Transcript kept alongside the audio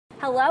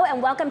Hello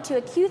and welcome to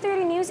a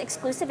Q30 News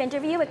exclusive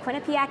interview with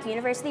Quinnipiac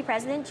University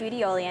President Judy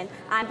Olian.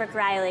 I'm Brooke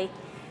Riley.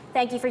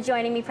 Thank you for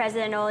joining me,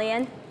 President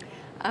Olian.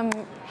 I'm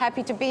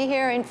happy to be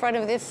here in front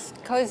of this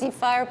cozy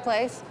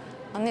fireplace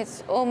on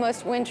this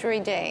almost wintry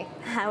day.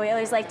 We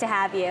always like to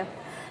have you.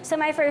 So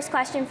my first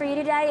question for you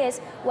today is,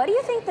 what do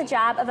you think the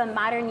job of a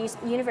modern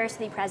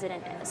university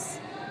president is?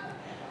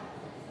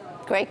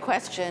 Great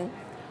question.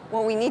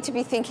 Well, we need to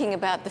be thinking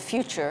about the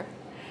future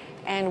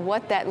and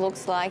what that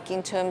looks like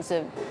in terms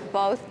of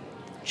both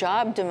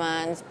job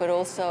demands, but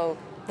also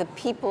the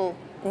people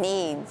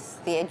needs,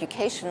 the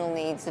educational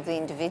needs of the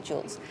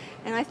individuals.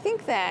 And I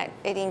think that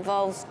it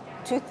involves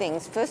two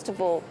things. First of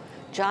all,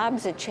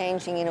 jobs are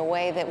changing in a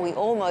way that we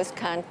almost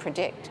can't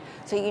predict.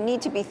 So you need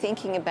to be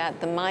thinking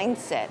about the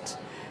mindset,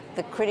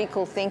 the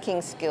critical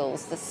thinking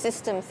skills, the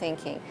system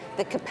thinking,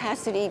 the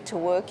capacity to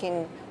work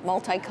in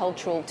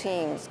multicultural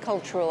teams,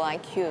 cultural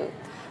IQ,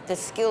 the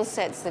skill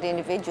sets that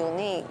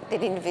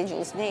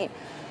individuals need.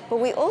 But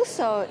we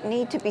also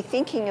need to be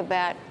thinking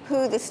about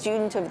who the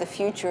student of the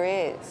future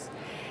is.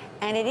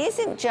 And it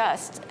isn't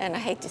just, and I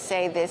hate to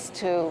say this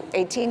to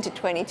 18 to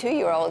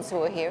 22-year-olds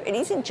who are here, it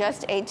isn't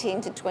just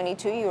 18 to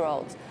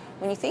 22-year-olds.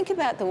 When you think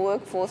about the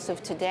workforce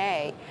of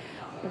today,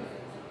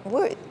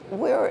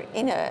 we're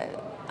in an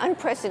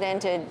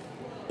unprecedented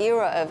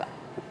era of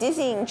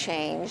dizzying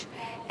change,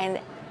 and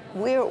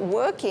we're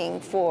working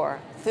for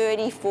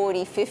 30,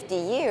 40, 50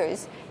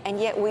 years, and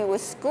yet we were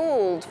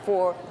schooled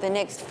for the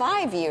next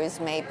 5 years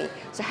maybe.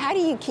 So how do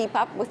you keep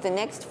up with the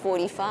next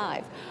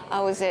 45?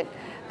 I was at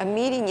a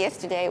meeting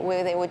yesterday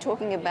where they were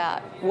talking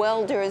about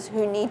welders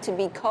who need to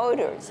be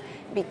coders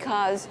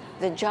because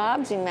the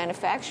jobs in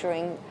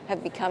manufacturing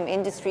have become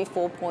Industry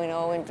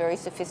 4.0 and very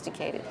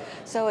sophisticated.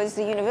 So as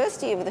the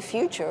university of the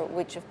future,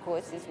 which of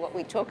course is what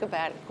we talk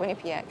about at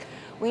Quinnipiac,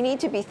 we need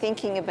to be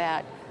thinking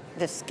about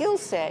the skill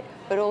set,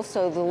 but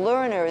also the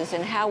learners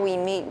and how we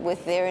meet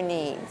with their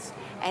needs.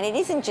 And it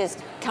isn't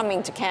just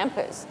coming to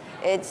campus.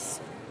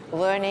 It's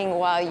learning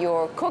while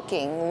you're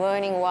cooking,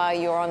 learning while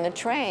you're on the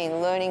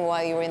train, learning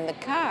while you're in the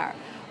car,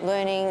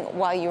 learning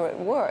while you're at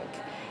work.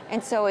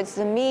 And so it's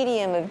the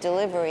medium of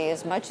delivery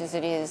as much as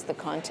it is the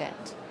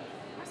content.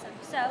 Awesome.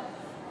 So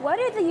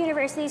what are the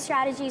university's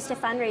strategies to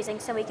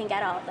fundraising so we can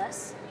get all of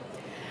this?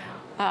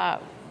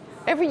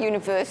 Every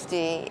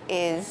university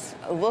is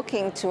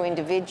looking to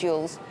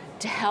individuals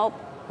to help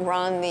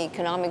run the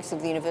economics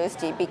of the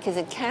university because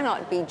it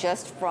cannot be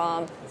just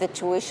from the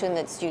tuition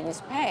that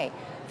students pay.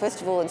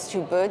 First of all, it's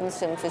too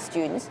burdensome for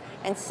students.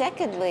 And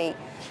secondly,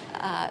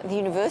 the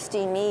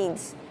university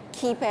needs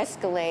keep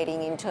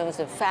escalating in terms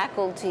of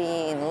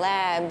faculty, in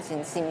labs,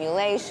 in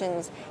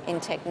simulations,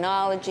 in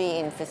technology,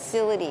 in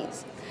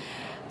facilities.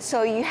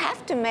 So you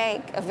have to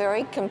make a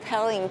very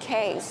compelling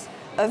case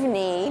of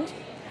need.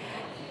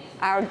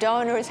 Our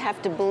donors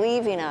have to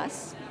believe in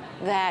us,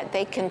 that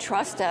they can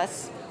trust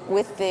us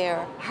with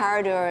their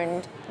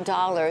hard-earned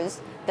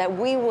dollars, that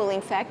we will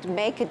in fact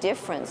make a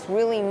difference,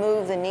 really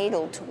move the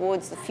needle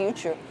towards the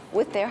future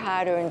with their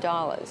hard-earned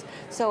dollars.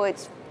 So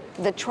it's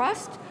the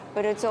trust,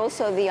 but it's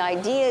also the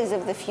ideas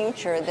of the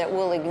future that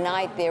will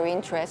ignite their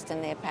interest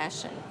and their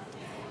passion.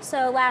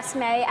 So last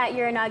May at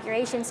your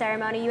inauguration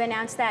ceremony, you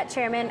announced that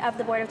Chairman of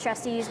the Board of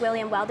Trustees,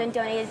 William Weldon,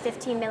 donated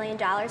 $15 million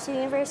to the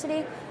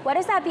university. What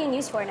is that being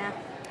used for now?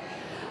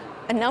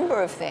 A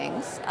number of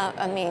things.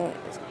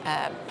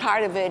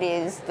 Part of it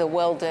is the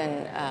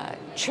Weldon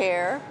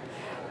Chair,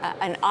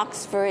 an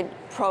Oxford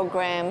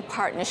program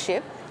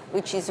partnership,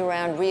 which is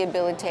around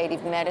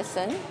rehabilitative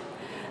medicine.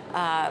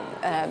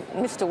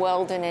 Mr.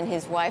 Weldon and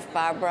his wife,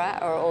 Barbara,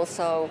 are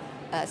also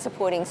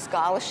supporting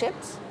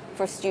scholarships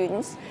for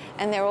students,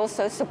 and they're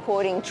also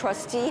supporting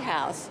Trustee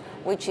House,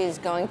 which is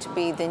going to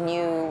be the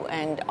new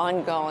and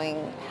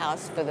ongoing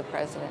house for the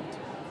president.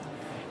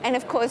 And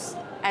of course,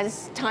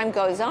 as time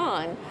goes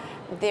on,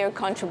 their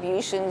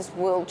contributions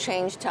will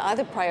change to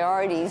other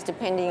priorities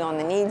depending on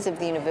the needs of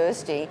the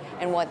university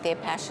and what their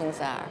passions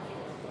are.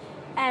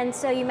 And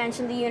so you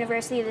mentioned the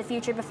University of the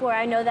Future before.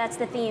 I know that's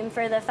the theme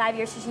for the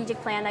 5-year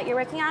strategic plan that you're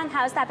working on.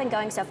 How's that been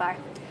going so far?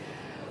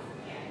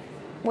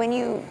 When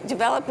you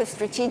develop a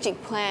strategic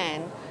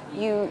plan,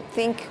 you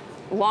think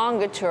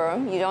longer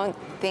term. You don't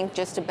think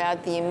just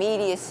about the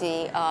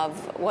immediacy of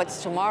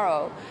what's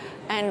tomorrow.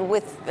 And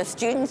with the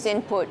students'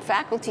 input,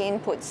 faculty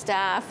input,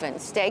 staff, and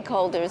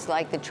stakeholders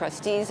like the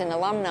trustees and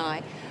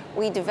alumni,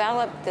 we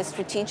developed the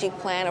strategic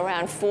plan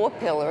around 4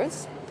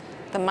 pillars: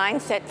 the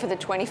mindset for the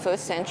 21st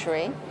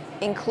century,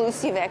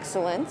 inclusive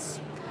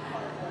excellence,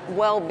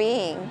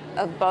 well-being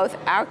of both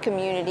our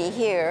community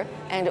here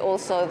and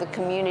also the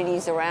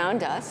communities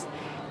around us,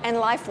 and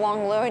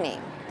lifelong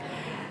learning.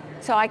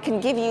 So I can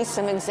give you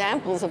some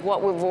examples of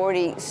what we've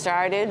already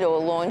started or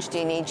launched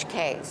in each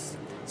case.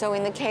 So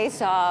in the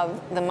case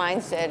of the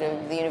mindset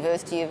of the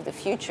University of the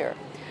Future,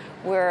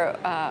 we're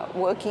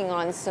working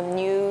on some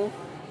new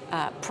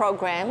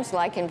programs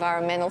like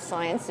environmental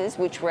sciences,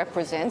 which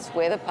represents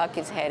where the puck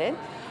is headed.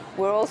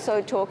 We're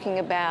also talking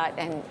about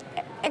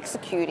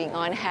executing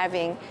on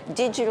having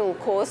digital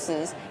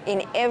courses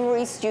in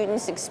every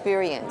student's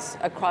experience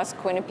across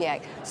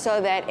Quinnipiac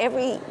so that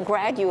every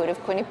graduate of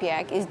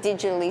Quinnipiac is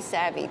digitally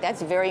savvy.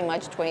 That's very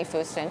much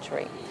 21st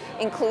century.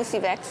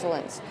 Inclusive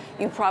excellence.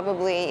 You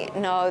probably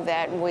know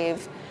that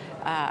we've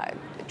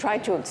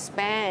tried to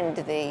expand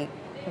the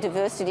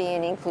diversity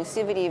and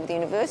inclusivity of the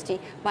university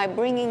by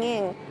bringing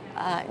in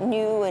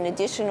new and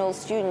additional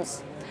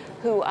students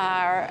who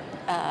are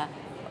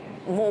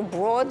more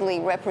broadly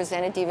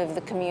representative of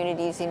the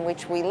communities in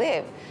which we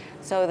live.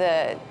 So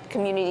the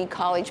community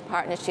college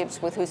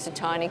partnerships with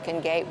Housatonic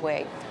and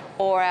Gateway,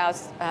 or our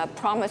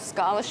Promise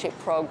Scholarship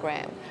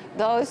program.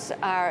 Those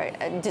are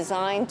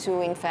designed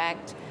to, in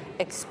fact,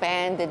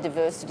 expand the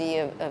diversity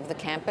of the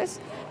campus,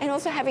 and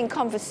also having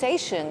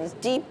conversations,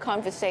 deep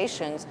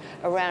conversations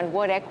around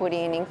what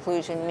equity and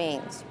inclusion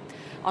means.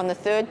 On the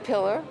third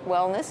pillar,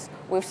 wellness,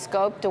 we've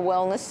scoped a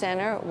wellness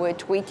center. We're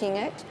tweaking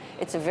it.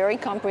 It's a very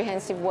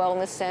comprehensive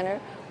wellness center,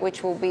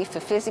 which will be for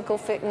physical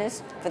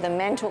fitness, for the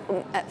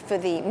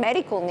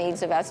medical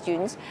needs of our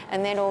students,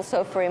 and then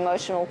also for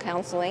emotional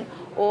counseling,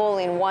 all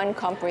in one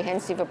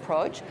comprehensive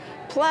approach,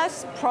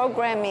 plus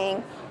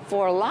programming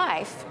for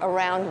life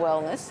around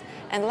wellness.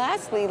 And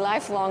lastly,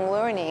 lifelong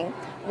learning.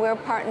 We're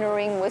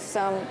partnering with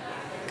some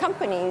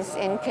companies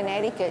in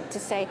Connecticut to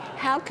say,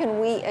 how can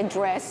we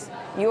address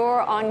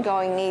your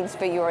ongoing needs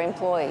for your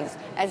employees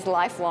as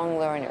lifelong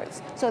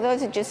learners? So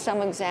those are just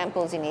some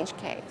examples in each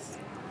case.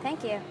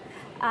 Thank you.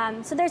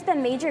 So there's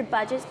been major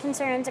budget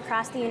concerns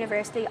across the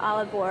university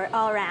all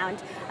around.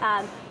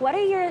 What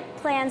are your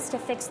plans to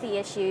fix the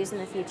issues in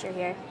the future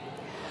here?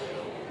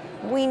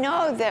 We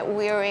know that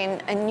we're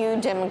in a new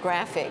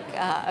demographic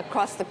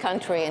across the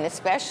country, and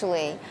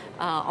especially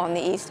on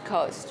the East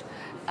Coast.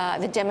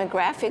 The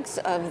demographics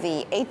of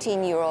the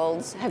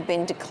 18-year-olds have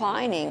been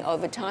declining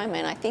over time,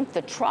 and I think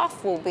the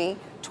trough will be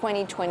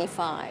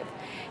 2025.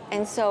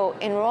 And so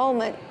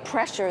enrollment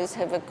pressures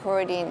have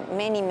occurred in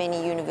many,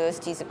 many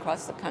universities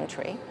across the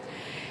country.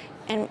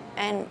 And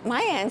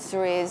my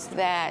answer is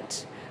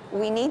that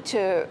we need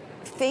to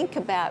think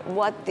about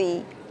what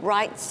the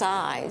right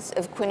size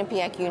of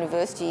Quinnipiac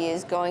University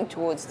is going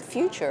towards the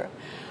future.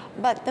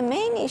 But the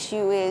main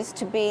issue is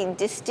to be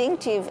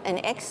distinctive and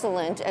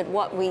excellent at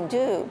what we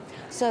do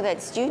so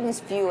that students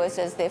view us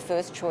as their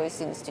first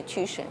choice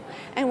institution.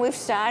 And we've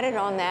started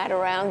on that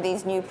around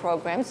these new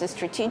programs. The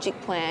strategic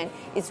plan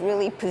is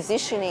really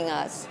positioning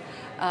us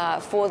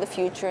for the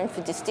future and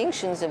for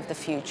distinctions of the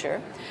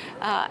future.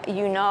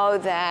 You know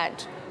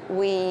that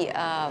we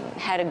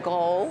had a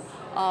goal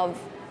of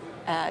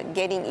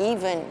getting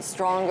even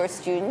stronger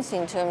students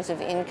in terms of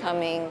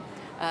incoming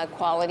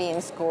quality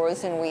and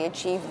scores, and we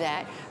achieved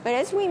that. But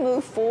as we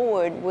move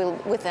forward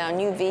with our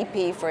new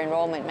VP for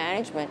Enrollment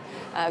Management,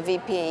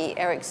 VP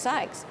Eric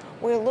Sykes,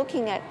 we're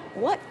looking at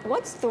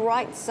what's the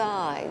right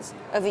size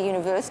of a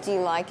university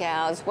like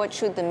ours, what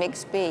should the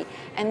mix be,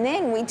 and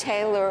then we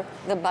tailor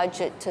the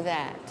budget to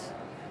that.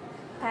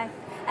 Okay.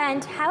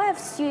 And how have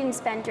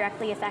students been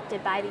directly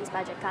affected by these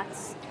budget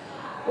cuts?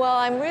 Well,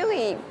 I'm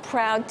really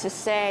proud to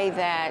say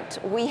that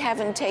we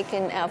haven't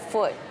taken our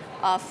foot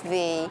off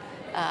the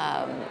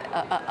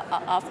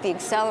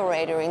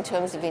accelerator in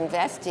terms of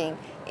investing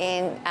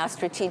in our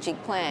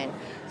strategic plan.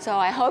 So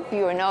I hope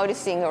you are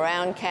noticing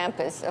around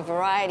campus a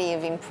variety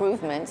of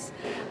improvements.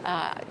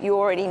 You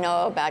already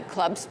know about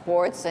club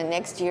sports and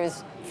next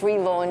year's free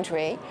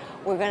laundry.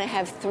 We're going to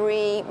have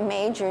 3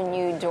 major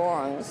new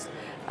dorms.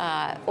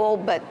 All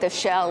but the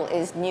shell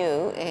is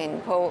new in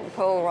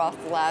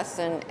Polroth,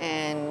 Lassen,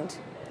 and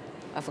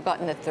I've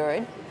forgotten the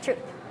third.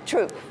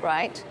 Troop,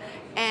 right?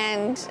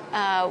 And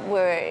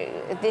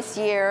this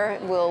year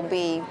we'll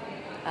be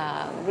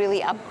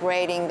really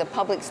upgrading the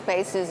public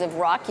spaces of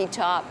Rocky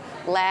Top.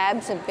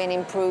 Labs have been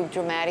improved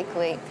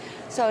dramatically.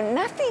 So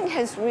nothing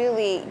has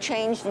really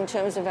changed in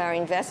terms of our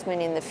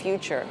investment in the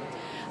future.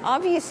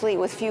 Obviously,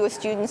 with fewer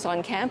students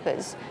on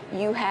campus,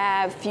 you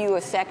have fewer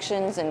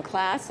sections and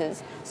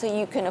classes, so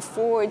you can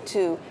afford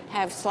to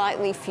have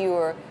slightly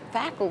fewer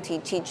faculty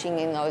teaching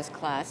in those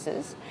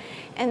classes.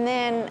 And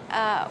then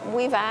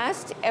we've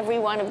asked every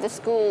one of the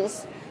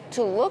schools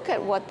to look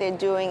at what they're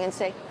doing and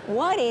say,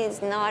 what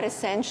is not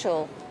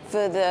essential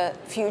for the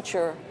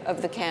future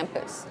of the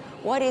campus?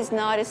 What is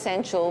not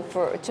essential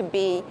to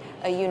be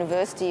a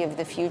university of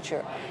the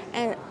future?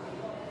 And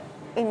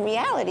in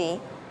reality,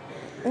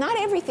 not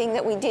everything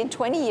that we did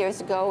 20 years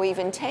ago, or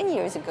even 10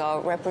 years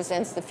ago,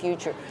 represents the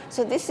future.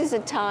 So this is a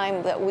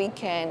time that we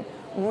can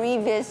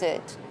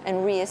revisit and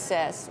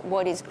reassess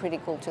what is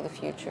critical to the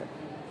future.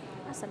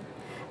 Awesome.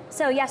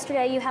 So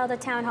yesterday you held a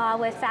town hall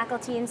with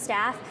faculty and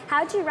staff.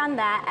 How did you run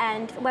that,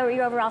 and what were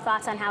your overall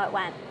thoughts on how it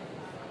went?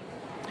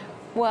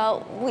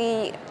 Well,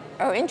 we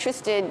are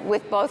interested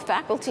with both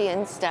faculty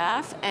and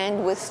staff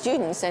and with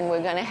students, and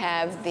we're going to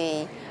have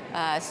the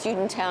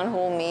student town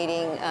hall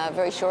meeting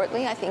very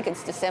shortly. I think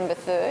it's December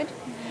 3rd.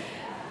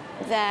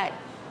 That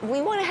we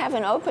want to have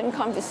an open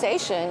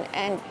conversation,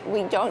 and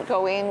we don't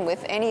go in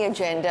with any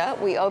agenda.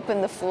 We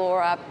open the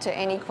floor up to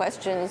any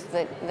questions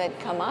that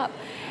come up.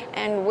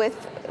 And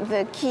with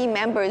the key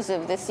members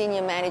of the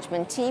senior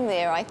management team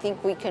there, I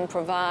think we can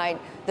provide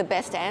the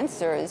best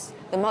answers,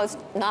 the most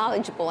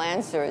knowledgeable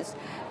answers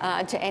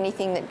to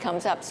anything that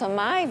comes up. So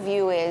my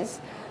view is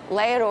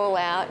lay it all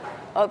out,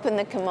 open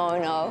the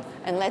kimono,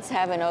 and let's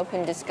have an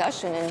open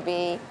discussion and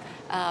be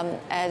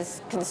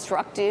as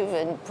constructive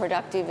and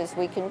productive as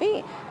we can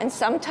be. And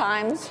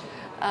sometimes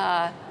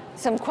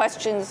some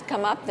questions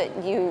come up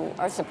that you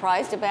are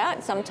surprised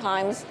about.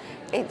 Sometimes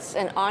it's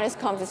an honest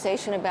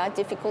conversation about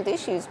difficult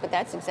issues, but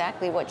that's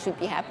exactly what should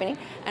be happening,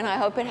 and I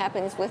hope it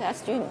happens with our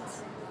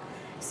students.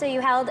 So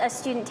you held a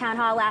student town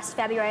hall last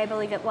February, I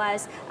believe it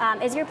was.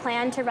 Is your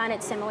plan to run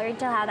it similar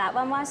to how that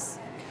one was?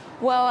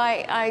 Well,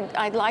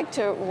 I'd like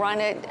to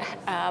run it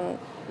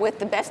with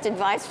the best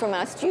advice from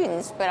our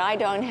students, but I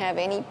don't have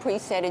any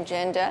preset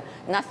agenda.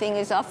 Nothing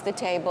is off the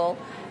table.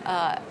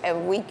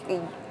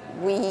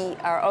 We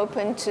are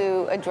open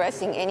to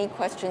addressing any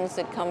questions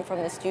that come from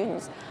the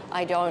students.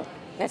 I don't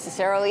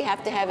necessarily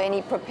have to have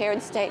any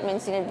prepared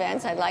statements in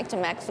advance. I'd like to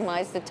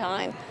maximize the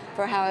time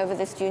for however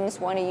the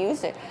students want to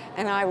use it.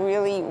 And I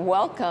really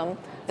welcome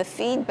the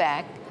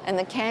feedback and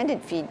the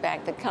candid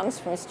feedback that comes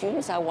from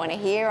students. I want to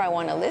hear, I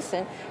want to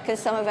listen, because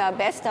some of our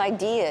best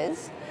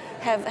ideas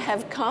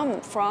have come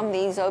from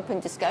these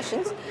open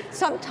discussions.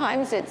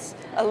 Sometimes it's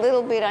a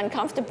little bit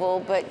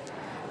uncomfortable, but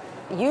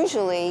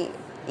usually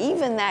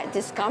even that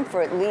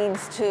discomfort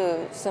leads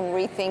to some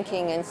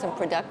rethinking and some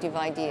productive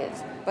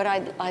ideas. But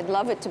I'd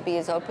love it to be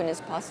as open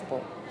as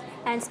possible.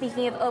 And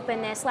speaking of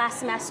openness, last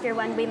semester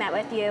when we met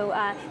with you,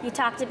 you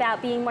talked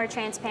about being more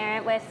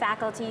transparent with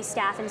faculty,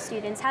 staff, and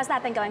students. How's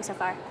that been going so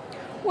far?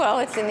 Well,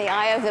 it's in the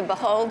eye of the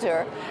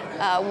beholder.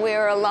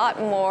 We're a lot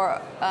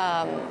more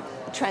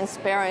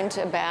transparent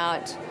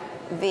about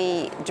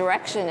the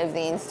direction of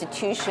the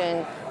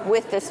institution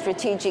with the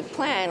strategic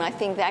plan. I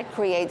think that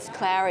creates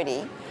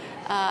clarity.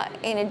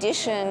 In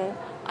addition,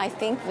 I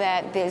think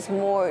that there's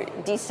more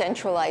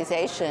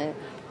decentralization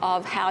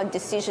of how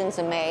decisions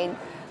are made,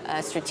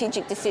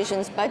 strategic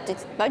decisions,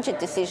 budget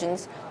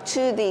decisions,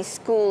 to these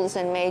schools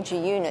and major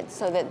units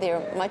so that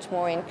they're much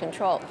more in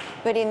control.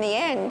 But in the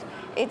end,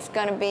 it's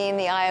going to be in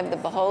the eye of the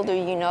beholder.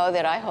 You know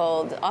that I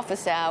hold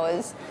office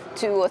hours,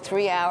 2 or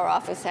 3 hour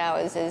office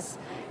hours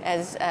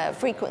as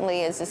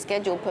frequently as the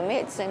schedule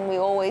permits, and we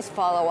always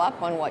follow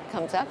up on what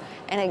comes up.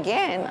 And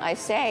again, I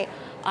say,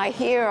 I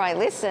hear, I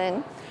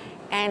listen,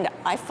 and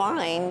I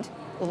find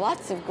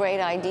lots of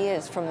great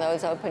ideas from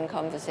those open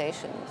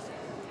conversations.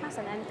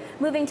 Awesome. And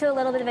moving to a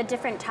little bit of a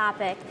different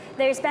topic,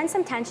 there's been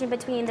some tension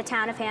between the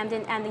town of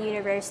Hamden and the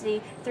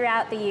university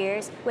throughout the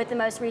years, with the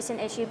most recent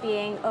issue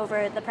being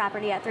over the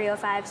property at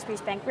 305 Spruce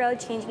Bank Road,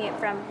 changing it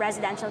from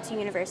residential to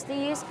university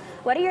use.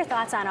 What are your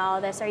thoughts on all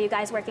of this? Are you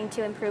guys working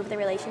to improve the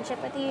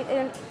relationship with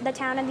the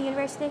town and the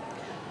university?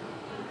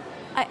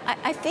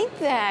 I think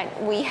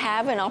that we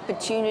have an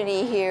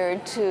opportunity here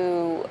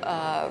to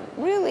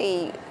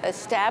really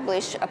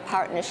establish a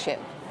partnership.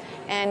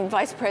 And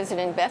Vice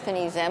President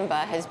Bethany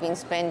Zemba has been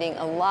spending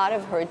a lot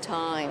of her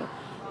time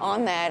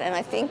on that. And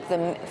I think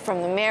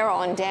from the mayor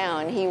on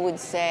down, he would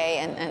say,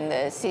 and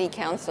the city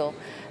council,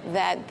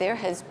 that there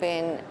has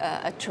been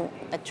a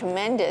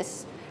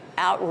tremendous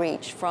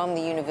outreach from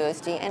the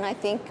university. And I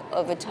think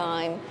over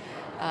time,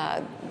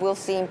 we'll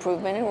see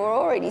improvement, and we're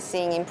already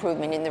seeing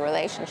improvement in the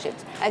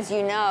relationships. As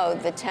you know,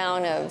 the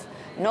town of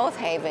North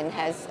Haven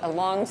has a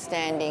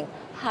long-standing,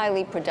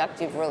 highly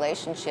productive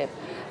relationship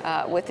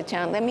with the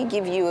town. Let me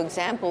give you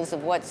examples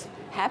of what's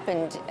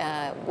happened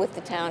with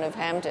the town of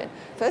Hamden.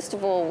 First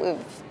of all,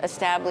 we've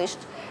established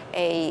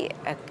a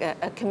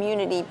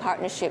community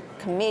partnership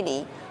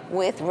committee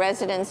with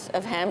residents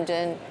of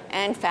Hamden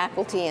and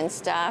faculty and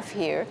staff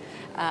here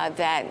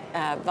that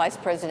Vice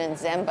President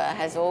Zemba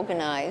has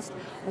organized,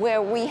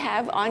 where we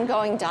have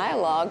ongoing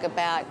dialogue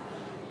about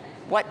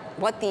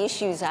what the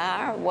issues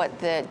are, what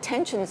the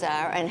tensions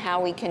are, and how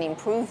we can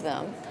improve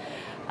them.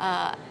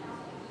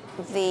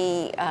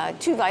 The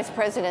two Vice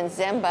Presidents,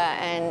 Zemba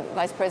and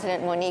Vice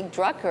President Monique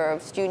Drucker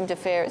of Student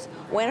Affairs,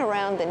 went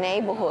around the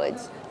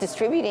neighborhoods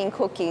distributing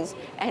cookies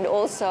and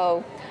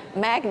also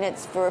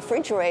magnets for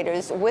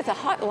refrigerators with a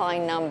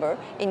hotline number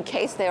in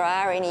case there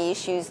are any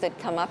issues that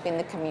come up in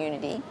the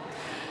community.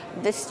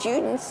 The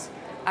students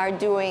are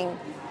doing,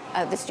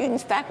 the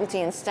students,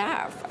 faculty, and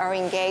staff are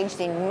engaged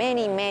in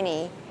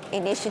many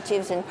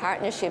initiatives and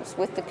partnerships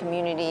with the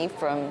community,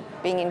 from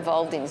being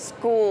involved in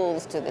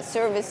schools to the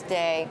service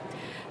day,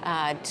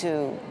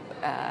 to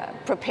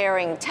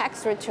preparing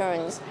tax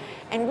returns.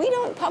 And we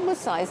don't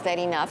publicize that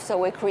enough, so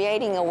we're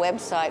creating a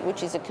website,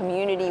 which is a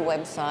community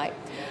website.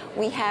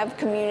 We have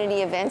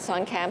community events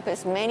on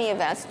campus. Many of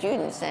our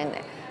students, and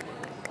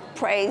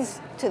praise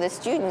to the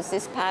students,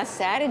 this past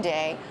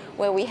Saturday,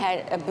 where we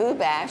had a Boo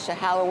Bash, a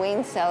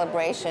Halloween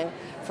celebration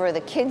for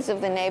the kids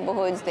of the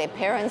neighborhoods, their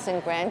parents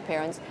and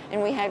grandparents,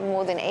 and we had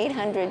more than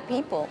 800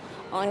 people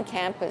on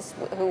campus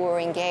who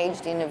were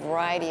engaged in a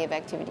variety of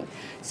activities.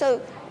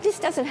 So this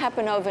doesn't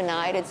happen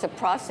overnight, it's a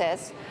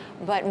process,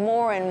 but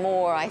more and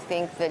more I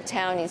think the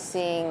town is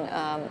seeing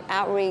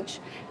outreach,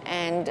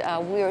 and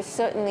we're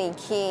certainly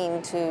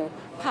keen to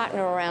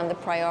partner around the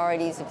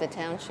priorities of the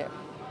township.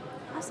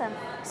 Awesome.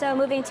 So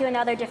moving to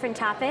another different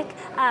topic.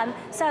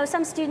 So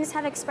some students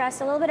have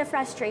expressed a little bit of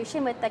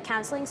frustration with the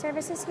counseling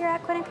services here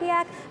at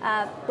Quinnipiac,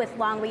 with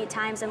long wait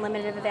times and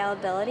limited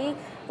availability.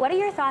 What are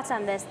your thoughts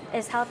on this?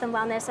 Is health and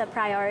wellness a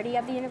priority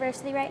of the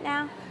university right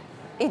now?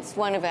 It's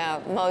one of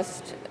our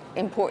most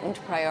important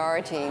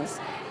priorities,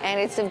 and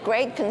it's of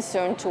great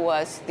concern to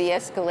us, the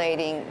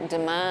escalating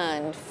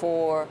demand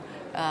for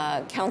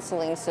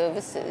counseling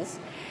services.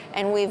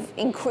 And we've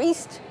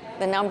increased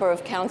the number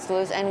of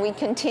counselors, and we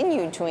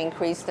continue to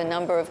increase the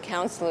number of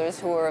counselors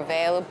who are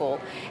available.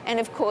 And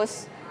of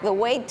course, the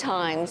wait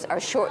times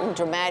are shortened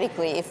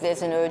dramatically if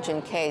there's an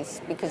urgent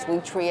case, because we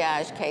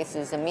triage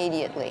cases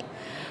immediately.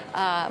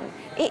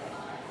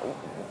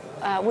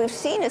 We've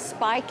seen a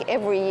spike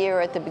every year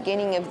at the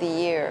beginning of the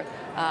year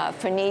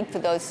for need for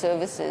those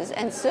services,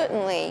 and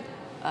certainly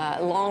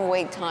long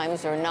wait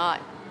times are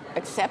not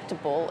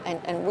acceptable,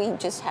 and we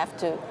just have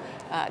to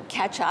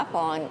catch up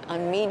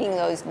on meeting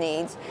those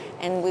needs.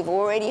 And we've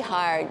already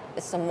hired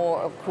some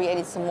more, or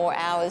created some more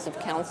hours of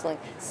counseling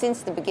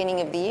since the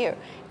beginning of the year.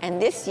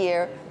 And this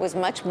year was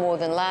much more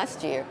than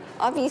last year.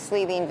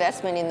 Obviously, the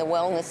investment in the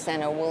Wellness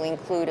Center will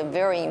include a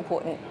very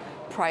important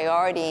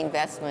priority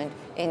investment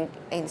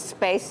in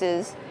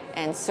spaces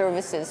and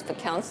services for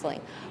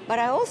counseling. But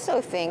I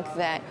also think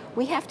that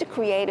we have to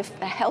create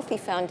a healthy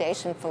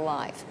foundation for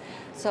life.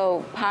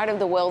 So part of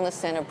the Wellness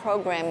Center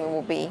programming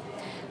will be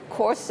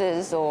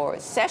courses or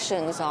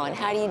sessions on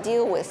how do you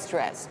deal with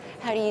stress,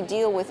 how do you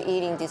deal with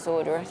eating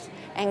disorders,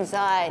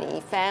 anxiety,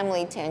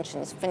 family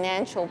tensions,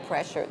 financial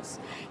pressures,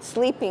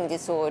 sleeping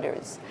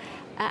disorders.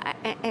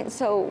 And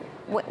so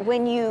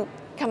when you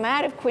come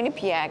out of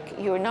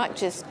Quinnipiac, you're not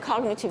just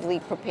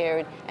cognitively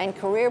prepared and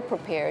career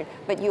prepared,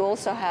 but you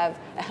also have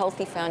a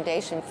healthy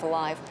foundation for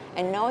life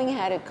and knowing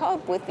how to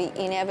cope with the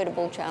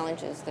inevitable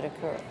challenges that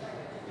occur.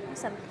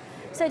 Awesome.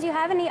 So do you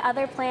have any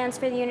other plans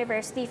for the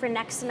university for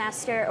next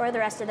semester or the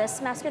rest of this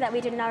semester that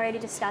we didn't already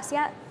discuss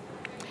yet?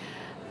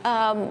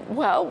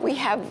 Well, we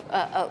have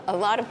a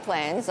lot of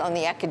plans on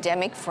the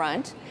academic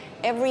front.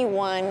 Every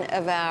one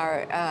of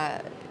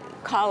our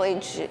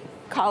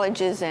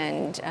colleges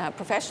and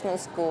professional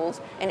schools,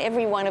 and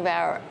every one of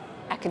our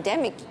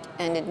academic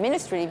and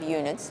administrative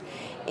units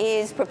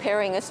is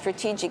preparing a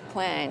strategic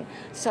plan.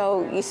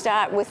 So you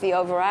start with the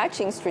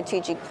overarching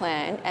strategic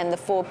plan and the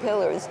 4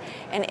 pillars,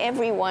 and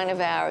every one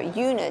of our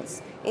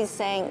units is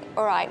saying,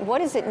 all right, what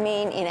does it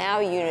mean in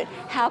our unit?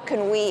 How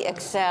can we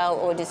excel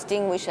or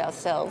distinguish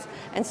ourselves?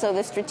 And so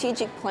the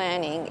strategic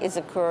planning is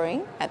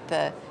occurring at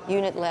the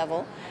unit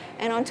level.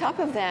 And on top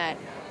of that,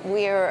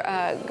 we're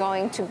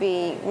going to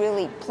be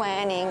really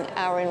planning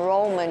our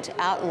enrollment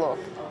outlook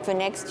for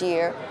next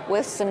year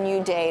with some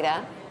new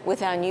data,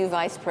 with our new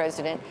vice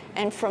president,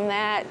 and from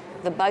that,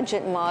 the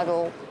budget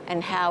model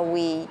and how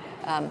we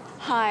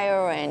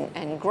hire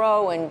and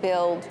grow and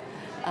build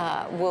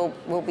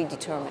will be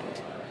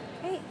determined.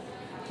 Great.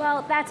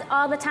 Well, that's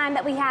all the time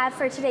that we have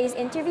for today's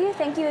interview.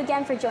 Thank you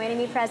again for joining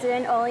me,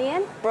 President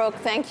Olian. Brooke,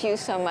 thank you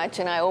so much,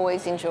 and I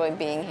always enjoy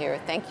being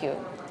here. Thank you.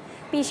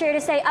 Be sure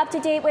to stay up to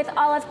date with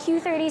all of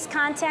Q30's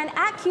content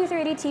at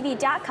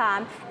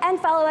Q30TV.com and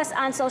follow us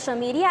on social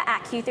media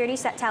at Q30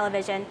 Set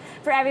Television.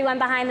 For everyone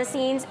behind the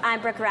scenes,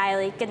 I'm Brooke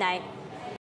Riley. Good night.